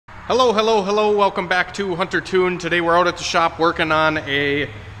Hello, hello, hello, welcome back to HunterTuned. Today we're out at the shop working on a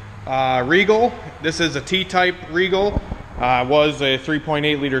Regal. This is a T-type Regal. Was a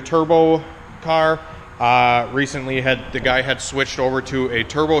 3.8 liter turbo car. Recently the guy had switched over to a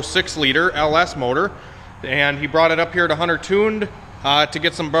turbo 6 liter LS motor, and he brought it up here to HunterTuned to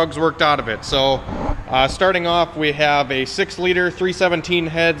get some bugs worked out of it. So starting off, we have a 6 liter 317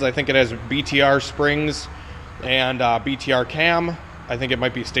 heads. I think it has BTR springs and BTR cam. I think it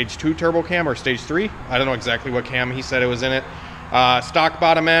might be stage 2 turbo cam or stage 3. I don't know exactly what cam he said it was in it. Stock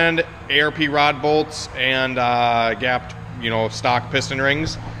bottom end, ARP rod bolts, and gapped, stock piston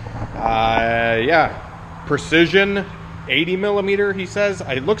rings. Yeah, precision 80 millimeter, he says.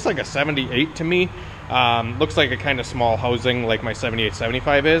 It looks like a 78 to me. Looks like a kind of small housing like my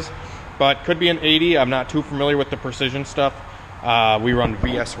 78-75 is, but could be an 80. I'm not too familiar with the precision stuff. We run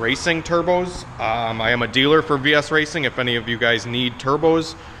VS Racing turbos. I am a dealer for VS Racing. If any of you guys need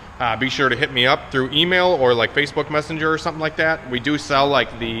turbos, be sure to hit me up through email or like Facebook Messenger or something like that. We do sell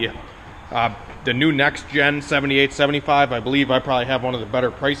like the new next gen 78-75. I believe I probably have one of the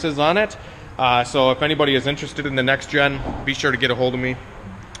better prices on it. So if anybody is interested in the next gen, be sure to get a hold of me.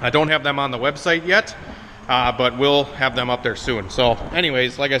 I don't have them on the website yet, but we'll have them up there soon. So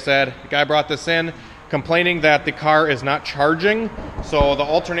anyways, like I said, the guy brought this in complaining that the car is not charging. So the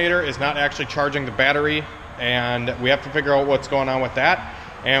alternator is not actually charging the battery, and we have to figure out what's going on with that.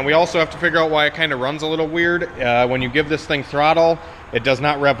 And we also have to figure out why it kind of runs a little weird. When you give this thing throttle, it does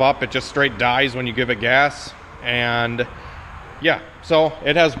not rev up. It just straight dies when you give it gas. And yeah, so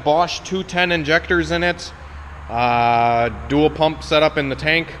it has Bosch 210 injectors in it. Dual pump setup in the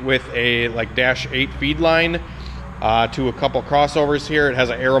tank with a like dash 8 feed line. To a couple crossovers here. It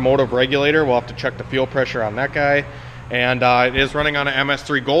has an aeromotive regulator. We'll have to check the fuel pressure on that guy. And it is running on an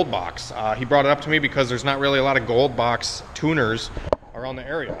MS3 Gold Box. He brought it up to me because there's not really a lot of Gold Box tuners around the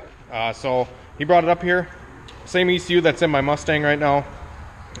area. So he brought it up here. Same ECU that's in my Mustang right now.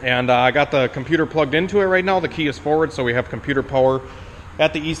 And I got the computer plugged into it right now. The key is forward, so we have computer power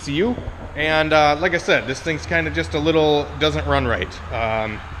at the ECU. And like I said, this thing's kind of just a little, doesn't run right.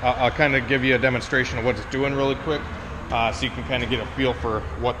 I'll kind of give you a demonstration of what it's doing really quick, so you can kind of get a feel for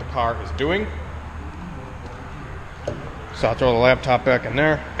what the car is doing. So I'll throw the laptop back in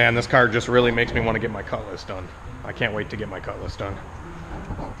there, and this car just really makes me want to get my Cutlass done. I can't wait to get my Cutlass done.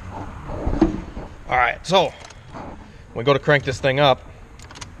 All right, so we go to crank this thing up.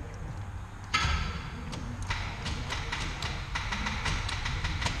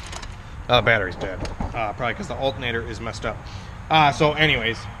 Battery's dead, probably because the alternator is messed up. So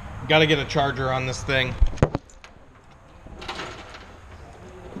anyways, got to get a charger on this thing.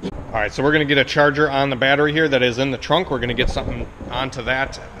 All right, so we're going to get a charger on the battery here that is in the trunk. We're going to get something onto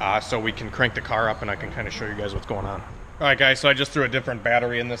that so we can crank the car up and I can kind of show you guys what's going on. All right, guys, so I just threw a different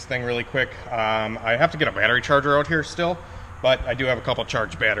battery in this thing really quick. I have to get a battery charger out here still, but I do have a couple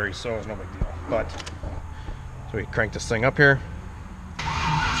charged batteries, so it's no big deal. But so we crank this thing up here.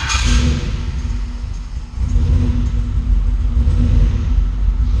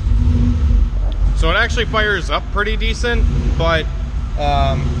 So it actually fires up pretty decent, but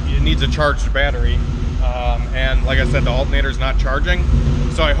it needs a charged battery. And like I said, the alternator's not charging.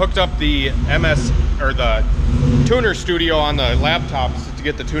 So I hooked up the the Tuner Studio on the laptop to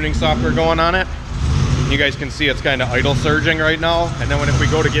get the tuning software going on it. You guys can see it's kind of idle surging right now. And then if we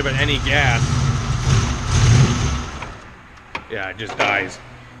go to give it any gas, yeah, it just dies.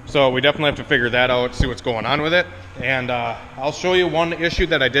 So we definitely have to figure that out, see what's going on with it. And I'll show you one issue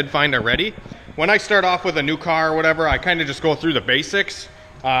that I did find already. When I start off with a new car or whatever, I kind of just go through the basics.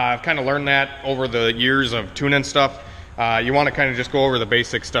 I've kind of learned that over the years of tuning stuff. You want to kind of just go over the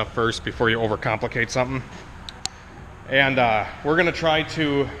basic stuff first before you overcomplicate something. And we're going to try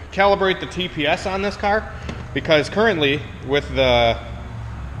to calibrate the TPS on this car, because currently with the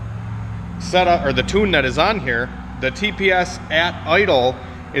setup or the tune that is on here, the TPS at idle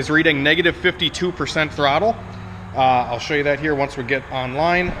is reading negative 52% throttle. I'll show you that here once we get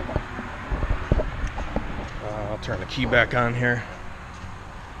online. I'll turn the key back on here.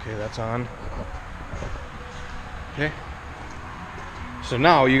 Okay, that's on. Okay. So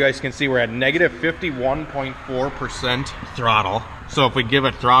now you guys can see we're at negative 51.4% throttle. So if we give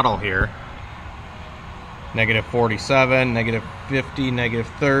it throttle here, negative 47, negative 50, negative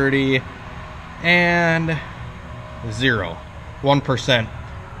 30, and 0. 1%.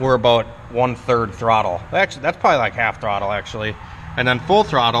 We're about 1/3 throttle. Actually, that's probably like half throttle actually. And then full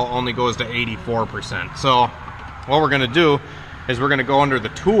throttle only goes to 84%. So what we're gonna do is we're gonna go under the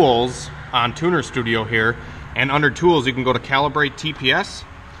tools on Tuner Studio here, and under tools you can go to Calibrate TPS,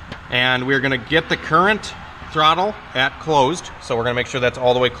 and we're gonna get the current throttle at closed. So we're gonna make sure that's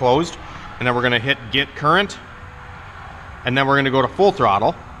all the way closed. And then we're gonna hit get current. And then we're gonna go to full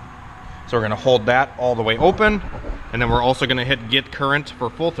throttle. So we're gonna hold that all the way open. And then we're also gonna hit get current for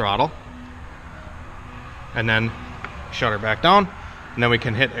full throttle. And then shut her back down. And then we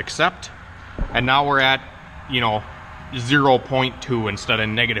can hit accept. And now we're at, you know, 0.2 instead of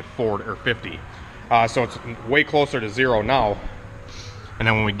 -4 or 50. So it's way closer to 0 now. And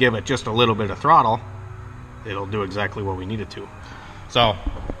then when we give it just a little bit of throttle, it'll do exactly what we need it to. So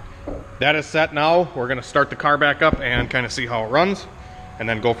that is set now. We're gonna start the car back up and kind of see how it runs and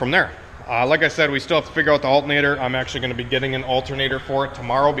then go from there. Like I said, we still have to figure out the alternator. I'm actually gonna be getting an alternator for it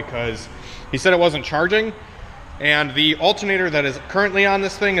tomorrow because he said it wasn't charging. And the alternator that is currently on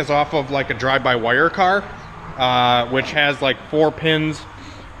this thing is off of like a drive-by-wire car, which has like 4 pins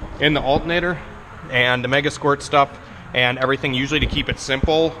in the alternator and the Megasquirt stuff and everything. Usually to keep it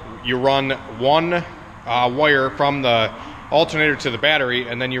simple, you run one wire from the alternator to the battery,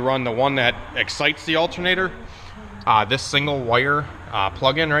 and then you run the one that excites the alternator. This single wire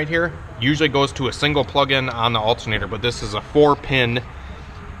plug-in right here usually goes to a single plug-in on the alternator, but this is a 4-pin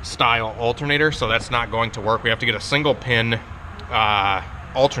style alternator, so that's not going to work. We have to get a single pin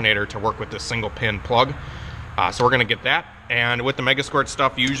alternator to work with this single pin plug. So we're going to get that. And with the Megasquirt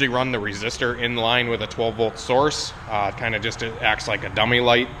stuff, you usually run the resistor in line with a 12-volt source. Kind of just acts like a dummy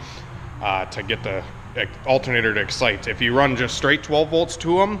light to get the alternator to excite. If you run just straight 12 volts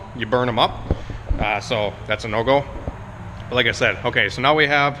to them, you burn them up. So that's a no-go. But like I said, okay, so now we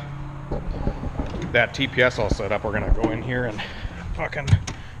have that TPS all set up. We're going to go in here and fucking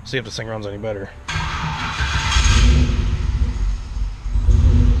see if this thing runs any better.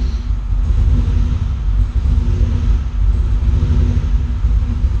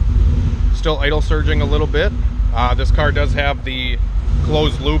 Still idle surging a little bit. This car does have the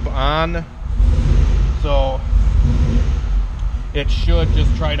closed loop on, so it should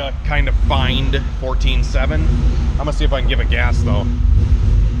just try to kind of find 14.7. I'm gonna see if I can give it gas though.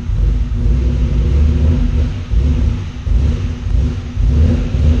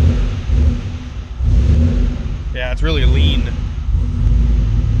 Yeah, it's really lean.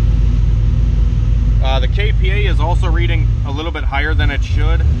 The KPA is also reading a little bit higher than it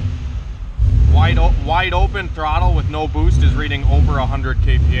should. Wide open throttle with no boost is reading over 100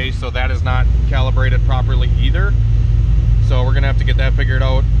 kPa, so that is not calibrated properly either. So we're gonna have to get that figured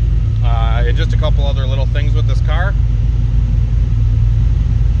out. And just a couple other little things with this car.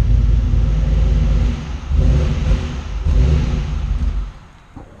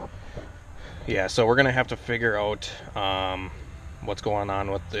 Yeah, so we're gonna have to figure out what's going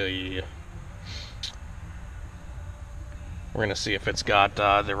on with the... We're gonna see if it's got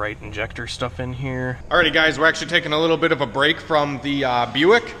the right injector stuff in here. Alrighty guys, we're actually taking a little bit of a break from the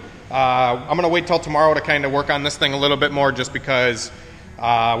Buick. I'm gonna wait till tomorrow to kind of work on this thing a little bit more, just because we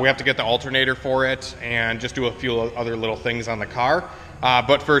have to get the alternator for it and just do a few other little things on the car.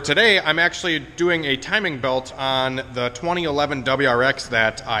 But for today, I'm actually doing a timing belt on the 2011 WRX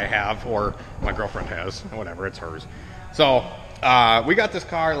that I have, or my girlfriend has, whatever, it's hers. So we got this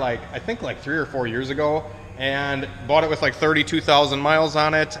car I think 3 or 4 years ago, and bought it with like 32,000 miles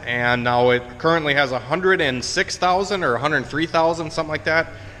on it, and now it currently has 106,000 or 103,000, something like that.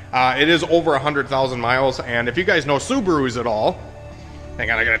 It is over 100,000 miles, and if you guys know Subarus at all, hang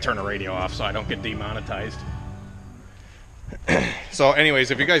on, I gotta turn the radio off so I don't get demonetized. So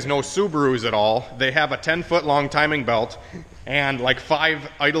anyways, if you guys know Subarus at all, they have a 10-foot long timing belt and like 5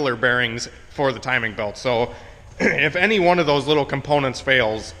 idler bearings for the timing belt. So if any one of those little components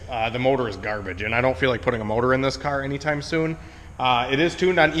fails, the motor is garbage, and I don't feel like putting a motor in this car anytime soon. It is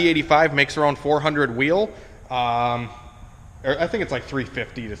tuned on E85, makes around 400 wheel. I think it's like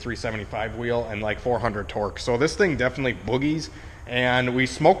 350 to 375 wheel and like 400 torque. So this thing definitely boogies, and we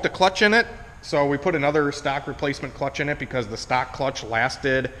smoked the clutch in it. So we put another stock replacement clutch in it because the stock clutch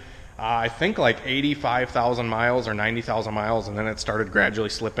lasted, I think like 85,000 miles or 90,000 miles, and then it started gradually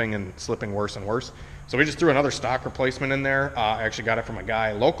slipping and slipping worse and worse. So we just threw another stock replacement in there. I actually got it from a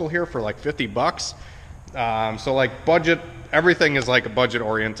guy local here for like 50 bucks. So like budget, everything is like budget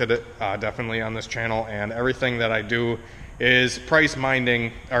oriented, definitely on this channel, and everything that I do is price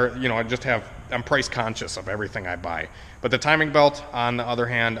minding, or I'm price conscious of everything I buy. But the timing belt, on the other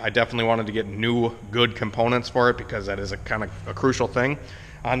hand, I definitely wanted to get new, good components for it, because that is a kind of a crucial thing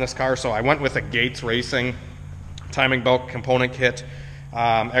on this car. So I went with a Gates Racing timing belt component kit.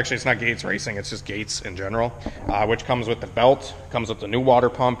 Actually, it's not Gates Racing, it's just Gates in general, which comes with the belt, comes with the new water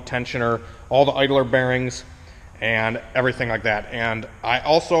pump, tensioner, all the idler bearings, and everything like that. And I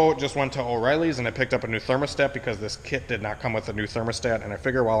also just went to O'Reilly's and I picked up a new thermostat because this kit did not come with a new thermostat, and I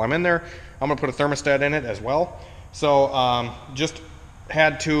figure while I'm in there, I'm gonna put a thermostat in it as well. So just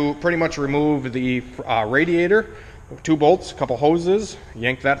had to pretty much remove the radiator, 2 bolts, a couple hoses,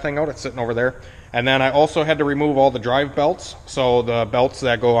 yank that thing out, it's sitting over there. And then I also had to remove all the drive belts. So the belts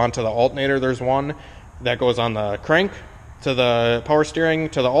that go onto the alternator, there's one that goes on the crank to the power steering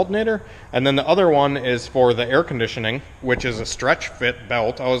to the alternator, and then the other one is for the air conditioning, which is a stretch fit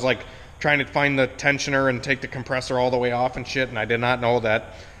belt. I was like trying to find the tensioner and take the compressor all the way off and shit, and I did not know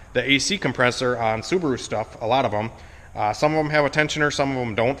that the AC compressor on Subaru stuff, a lot of them, some of them have a tensioner, some of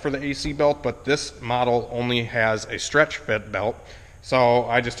them don't for the AC belt, but this model only has a stretch fit belt. So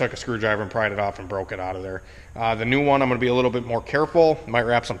I just took a screwdriver and pried it off and broke it out of there. The new one, I'm going to be a little bit more careful. Might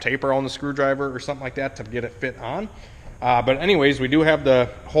wrap some tape around the screwdriver or something like that to get it fit on. But anyways, we do have the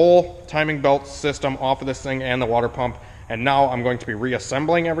whole timing belt system off of this thing and the water pump. And now I'm going to be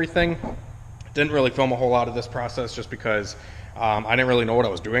reassembling everything. Didn't really film a whole lot of this process just because I didn't really know what I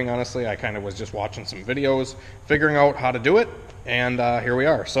was doing, honestly. I kind of was just watching some videos, figuring out how to do it. And here we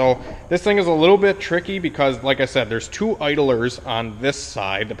are. So this thing is a little bit tricky because, like I said, there's 2 idlers on this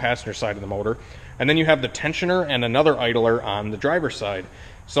side, the passenger side of the motor, and then you have the tensioner and another idler on the driver's side.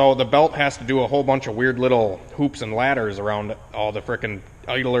 So the belt has to do a whole bunch of weird little hoops and ladders around all the frickin'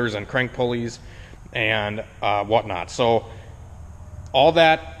 idlers and crank pulleys and whatnot. So all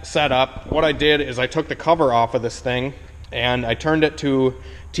that set up, what I did is I took the cover off of this thing and I turned it to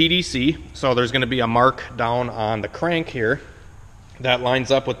TDC. So there's going to be a mark down on the crank here that lines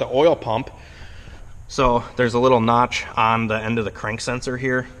up with the oil pump. So there's a little notch on the end of the crank sensor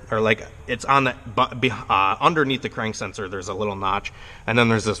here, or like it's on the underneath the crank sensor. There's a little notch, and then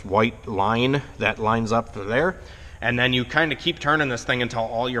there's this white line that lines up to there, and then you kind of keep turning this thing until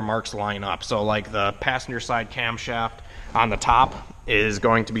all your marks line up. So like the passenger side camshaft on the top is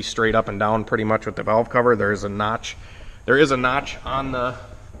going to be straight up and down pretty much with the valve cover. There is a notch on the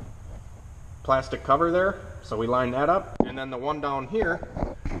plastic cover there. So we line that up, and then the one down here,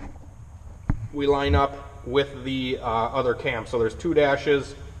 we line up with the other cam. So there's 2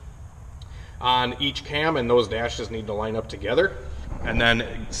 dashes on each cam, and those dashes need to line up together. And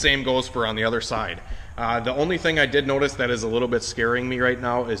then same goes for on the other side. The only thing I did notice that is a little bit scaring me right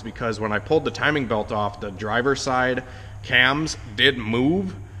now is because when I pulled the timing belt off, the driver's side cams did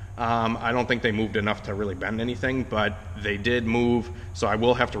move. I don't think they moved enough to really bend anything, but they did move, so I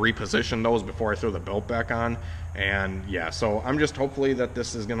will have to reposition those before I throw the belt back on. And yeah, so I'm just hopefully that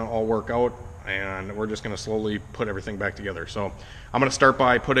this is gonna all work out, and we're just gonna slowly put everything back together. So I'm gonna start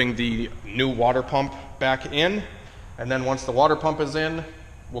by putting the new water pump back in, and then once the water pump is in,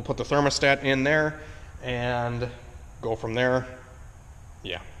 we'll put the thermostat in there and go from there.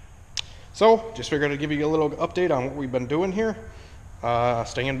 Yeah. So just figured I'd give you a little update on what we've been doing here.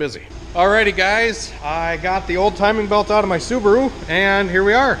 Staying busy. Alrighty guys, I got the old timing belt out of my Subaru, and here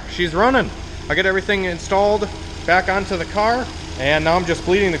we are. She's running. I get everything installed back onto the car, and now I'm just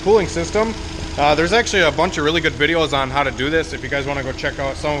bleeding the cooling system. There's actually a bunch of really good videos on how to do this if you guys want to go check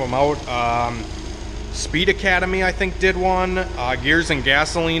out some of them out. Speed Academy I think did one, Gears and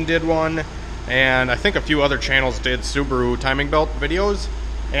Gasoline did one, and I think a few other channels did Subaru timing belt videos.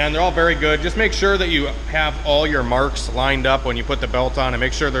 And they're all very good. Just make sure that you have all your marks lined up when you put the belt on, and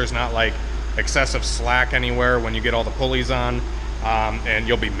make sure there's not like excessive slack anywhere when you get all the pulleys on, and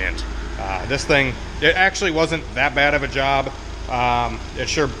you'll be mint. This thing, it actually wasn't that bad of a job. It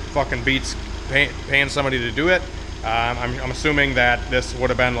sure fucking beats paying somebody to do it. I'm assuming that this would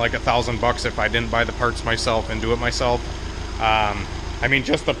have been like $1,000 if I didn't buy the parts myself and do it myself. I mean,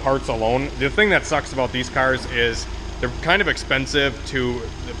 just the parts alone. The thing that sucks about these cars is they're kind of expensive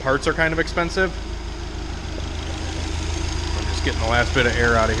the parts are kind of expensive. I'm just getting the last bit of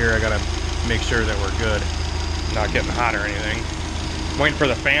air out of here. I gotta make sure that we're good. Not getting hot or anything. I'm waiting for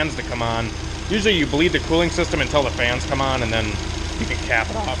the fans to come on. Usually you bleed the cooling system until the fans come on, and then you can cap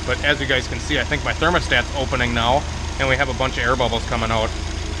it off. But as you guys can see, I think my thermostat's opening now, and we have a bunch of air bubbles coming out.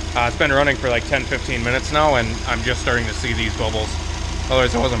 It's been running for like 10-15 minutes now, and I'm just starting to see these bubbles.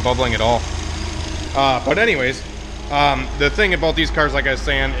 Otherwise it wasn't bubbling at all. But anyways, the thing about these cars, like I was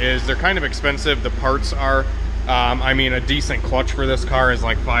saying, is they're kind of expensive. The parts are. I mean, a decent clutch for this car is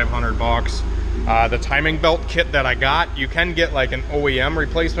like $500. The timing belt kit that I got, you can get like an OEM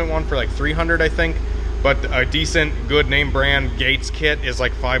replacement one for like $300, I think. But a decent, good name brand Gates kit is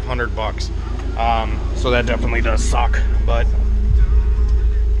like $500. So that definitely does suck. But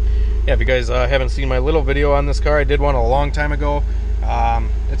yeah, if you guys haven't seen my little video on this car, I did one a long time ago.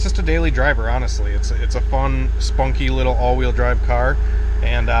 It's just a daily driver, honestly. It's a fun, spunky little all-wheel drive car,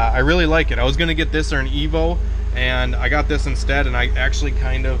 and I really like it. I was gonna get this or an Evo, and I got this instead, and I actually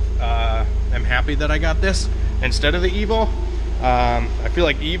kind of am happy that I got this instead of the Evo. I feel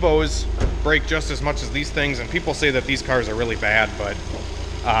like Evos break just as much as these things, and people say that these cars are really bad, but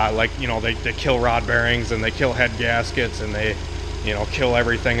like, you know, they kill rod bearings and they kill head gaskets and they, you know, kill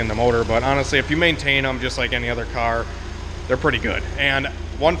everything in the motor. But honestly, if you maintain them just like any other car, they're pretty good. And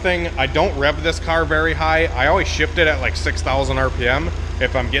one thing, I don't rev this car very high. I always shift it at like 6,000 RPM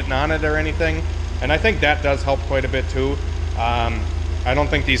if I'm getting on it or anything. And I think that does help quite a bit too. I don't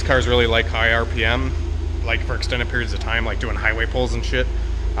think these cars really like high RPM, like for extended periods of time, like doing highway pulls and shit.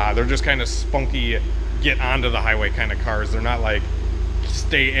 They're just kind of spunky, get onto the highway kind of cars. They're not like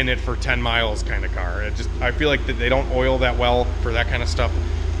stay in it for 10 miles kind of car. I feel like that they don't oil that well for that kind of stuff.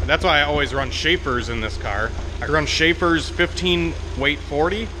 That's why I always run Schaefer's in this car. I run Schaefer's 15 weight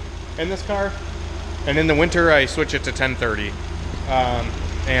 40 in this car, and in the winter I switch it to 1030,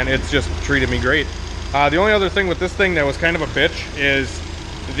 and it's just treated me great. The only other thing with this thing that was kind of a bitch is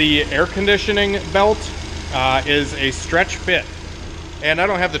the air conditioning belt is a stretch fit, and I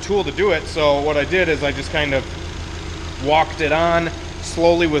don't have the tool to do it. So what I did is I just kind of walked it on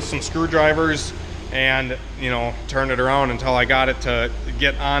slowly with some screwdrivers and, you know, turned it around until I got it to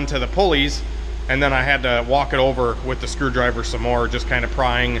get onto the pulleys, and then I had to walk it over with the screwdriver some more, just kind of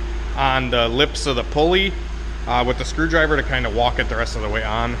prying on the lips of the pulley with the screwdriver to kind of walk it the rest of the way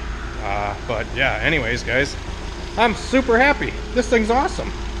on. But yeah, anyways guys, I'm super happy. This thing's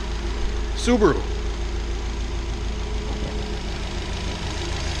awesome. Subaru.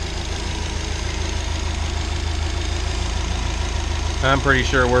 I'm pretty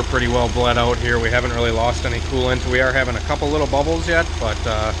sure we're pretty well bled out here. We haven't really lost any coolant. We are having a couple little bubbles yet, but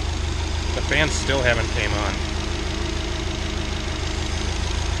the fans still haven't came on.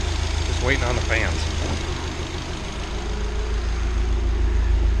 Just waiting on the fans.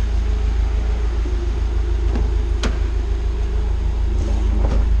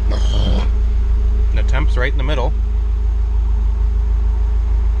 And the temp's right in the middle.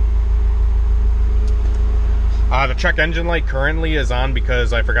 The check engine light currently is on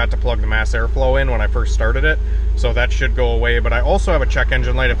because I forgot to plug the mass airflow in when I first started it, so that should go away. But I also have a check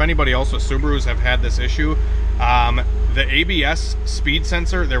engine light. If anybody else with Subarus have had this issue, the ABS speed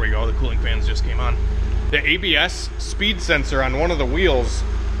sensor, there we go, the cooling fans just came on. The ABS speed sensor on one of the wheels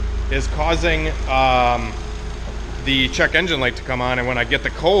is causing the check engine light to come on, and when I get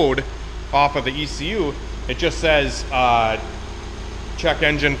the code off of the ECU, it just says check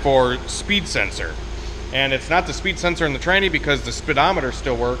engine for speed sensor. And it's not the speed sensor in the tranny because the speedometer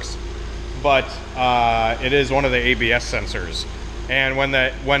still works, but it is one of the ABS sensors. And when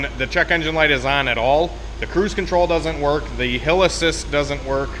the check engine light is on at all, the cruise control doesn't work, the hill assist doesn't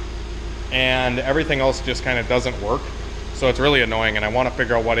work, and everything else just kind of doesn't work. So it's really annoying, and I want to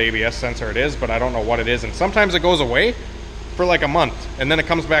figure out what ABS sensor it is, but I don't know what it is. And sometimes it goes away for like a month, and then it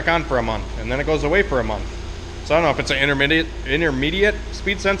comes back on for a month, and then it goes away for a month. So I don't know if it's an intermediate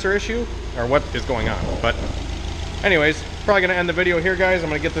speed sensor issue or what is going on. But anyways, probably gonna end the video here, guys. I'm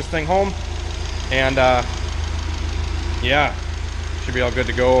gonna get this thing home, and yeah, should be all good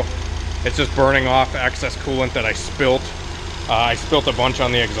to go. It's just burning off excess coolant that I spilt. I spilt a bunch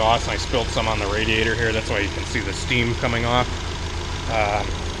on the exhaust, and I spilt some on the radiator here. That's why you can see the steam coming off.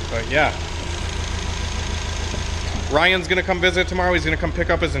 But yeah, Ryan's gonna come visit tomorrow. He's gonna come pick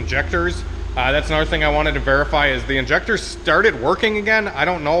up his injectors. That's another thing I wanted to verify, is the injectors started working again. I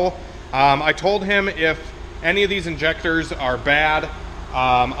don't know. I told him if any of these injectors are bad,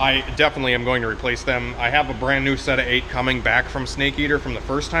 I definitely am going to replace them. I have a brand new set of 8 coming back from Snake Eater from the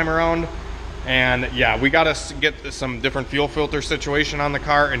first time around. And yeah, we got to get some different fuel filter situation on the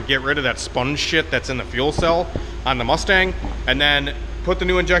car and get rid of that sponge shit that's in the fuel cell on the Mustang. And then put the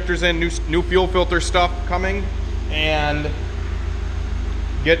new injectors in, new fuel filter stuff coming, and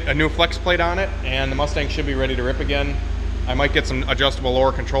get a new flex plate on it, and the Mustang should be ready to rip again. I might get some adjustable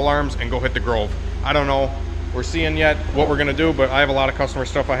lower control arms and go hit the Grove. I don't know. We're seeing yet what we're gonna do, but I have a lot of customer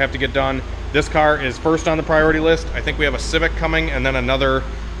stuff I have to get done. This car is first on the priority list. I think we have a Civic coming, and then another,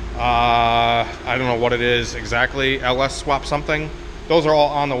 I don't know what it is exactly, LS swap something. Those are all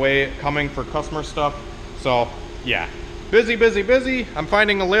on the way coming for customer stuff. So yeah, busy, busy, busy. I'm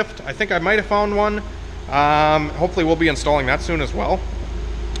finding a lift. I think I might have found one. Hopefully we'll be installing that soon as well.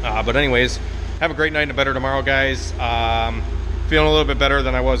 But anyways, have a great night and a better tomorrow, guys. Feeling a little bit better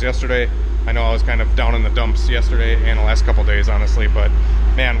than I was yesterday. I know I was kind of down in the dumps yesterday and the last couple days, honestly, but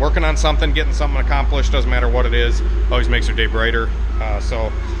man, working on something, getting something accomplished, doesn't matter what it is, always makes your day brighter.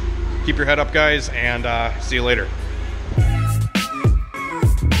 So keep your head up, guys, and see you later.